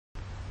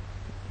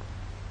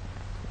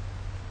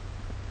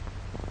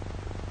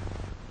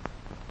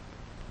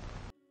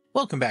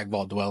Welcome back,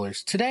 Vault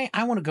Dwellers. Today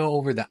I want to go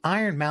over the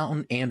Iron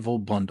Mountain Anvil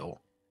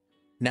bundle.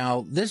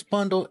 Now, this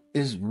bundle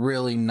is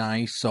really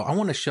nice, so I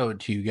want to show it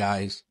to you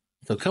guys.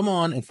 So come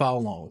on and follow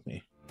along with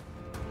me.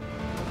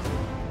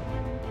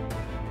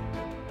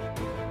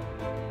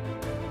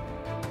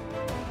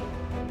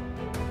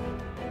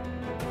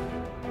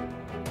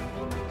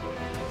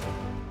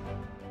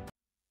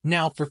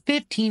 Now, for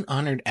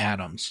 1,500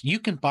 atoms, you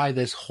can buy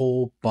this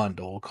whole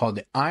bundle called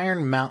the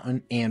Iron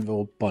Mountain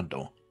Anvil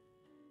bundle.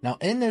 Now,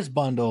 in this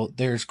bundle,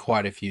 there's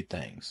quite a few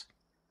things.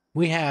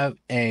 We have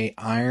a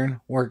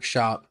iron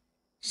workshop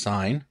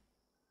sign.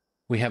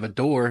 We have a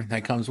door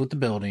that comes with the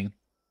building.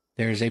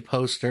 There's a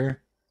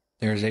poster.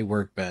 There's a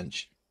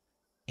workbench.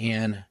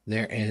 And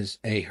there is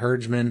a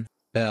herdsman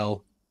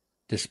bell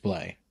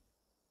display.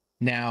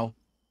 Now,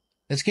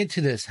 let's get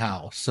to this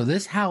house. So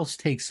this house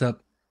takes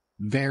up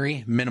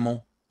very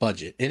minimal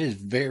budget. It is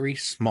very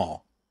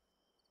small.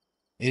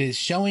 It is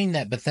showing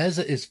that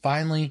Bethesda is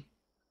finally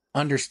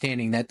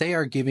understanding that they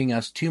are giving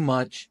us too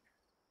much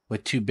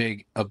with too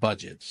big a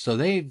budget. So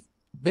they've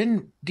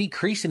been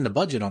decreasing the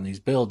budget on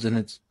these builds, and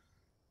it's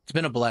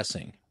been a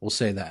blessing. We'll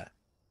say that.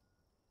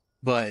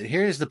 But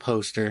here's the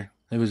poster.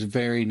 It was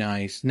very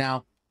nice.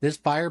 Now, this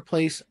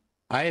fireplace,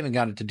 I haven't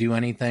got it to do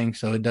anything,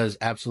 so it does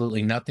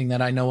absolutely nothing that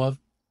I know of.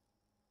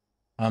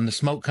 The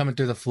smoke coming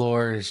through the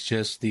floor is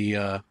just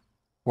the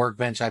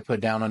workbench I put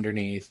down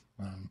underneath.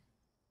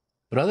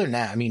 But other than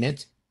that, I mean,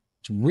 it's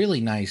really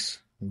nice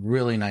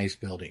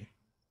building.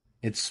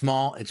 It's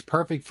small. It's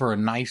perfect for a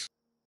nice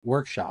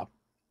workshop.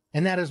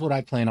 And that is what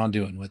I plan on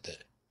doing with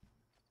it.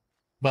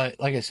 But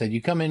like I said,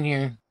 you come in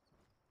here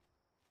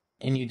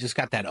and you just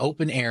got that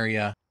open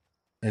area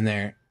in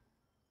there.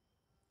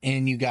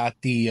 And you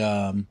got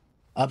the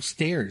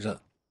upstairs.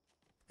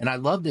 And I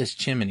love this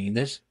chimney.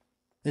 This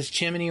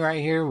chimney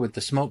right here with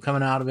the smoke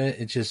coming out of it.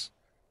 It's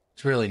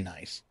really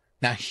nice.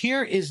 Now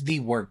here is the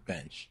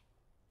workbench.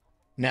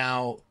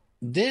 Now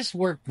this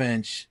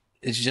workbench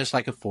is just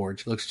like a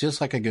forge. Looks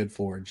just like a good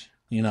forge.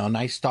 You know,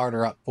 nice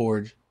starter up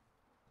forge.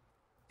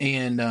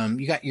 And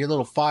you got your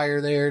little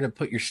fire there to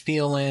put your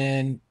steel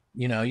in.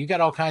 You know, you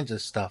got all kinds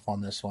of stuff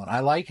on this one.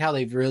 I like how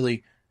they've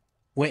really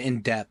went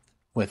in depth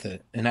with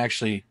it. And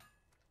actually,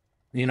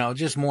 you know,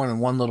 just more than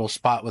one little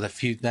spot with a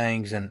few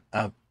things. And,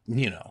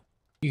 you know,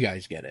 you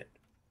guys get it.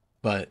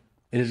 But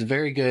it is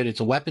very good. It's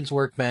a weapons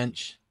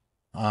workbench.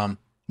 Now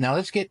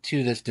let's get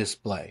to this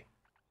display.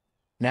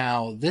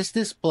 Now, this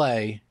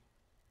display,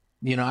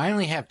 you know, I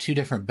only have 2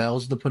 different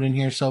bells to put in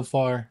here so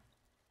far.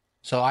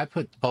 So I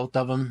put both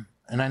of them.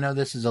 And I know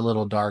this is a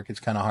little dark. It's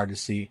kind of hard to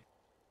see.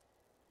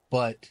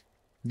 But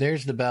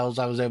there's the bells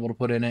I was able to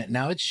put in it.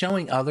 Now it's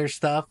showing other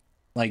stuff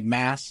like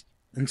masks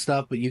and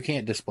stuff, but you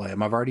can't display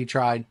them. I've already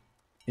tried.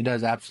 It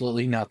does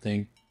absolutely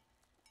nothing.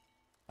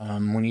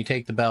 When you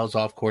take the bells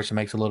off, of course, it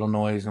makes a little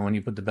noise. And when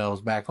you put the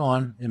bells back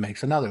on, it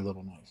makes another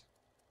little noise.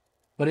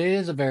 But it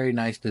is a very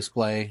nice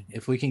display.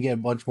 If we can get a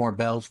bunch more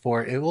bells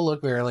for it, it will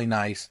look really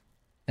nice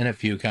in a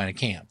few kind of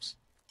camps.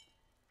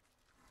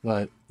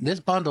 But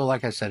this bundle,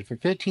 like I said, for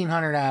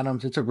 1,500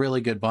 atoms, it's a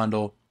really good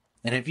bundle.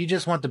 And if you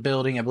just want the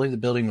building, I believe the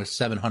building was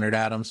 700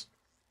 atoms.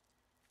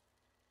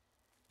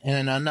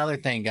 And another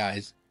thing,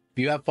 guys, if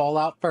you have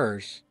Fallout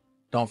First,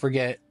 don't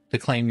forget to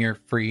claim your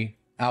free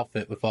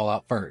outfit with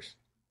Fallout First.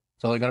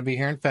 It's only going to be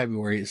here in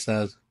February, it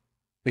says.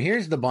 But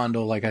here's the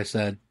bundle, like I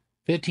said,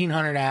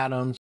 1,500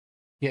 atoms,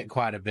 get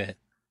quite a bit.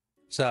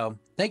 So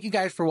thank you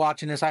guys for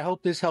watching this. I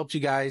hope this helps you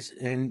guys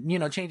and, you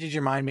know, changes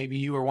your mind. Maybe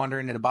you were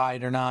wondering to buy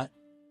it or not.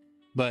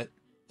 But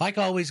like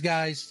always,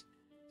 guys,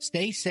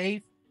 stay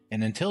safe.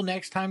 And until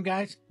next time,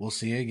 guys, we'll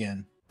see you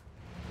again.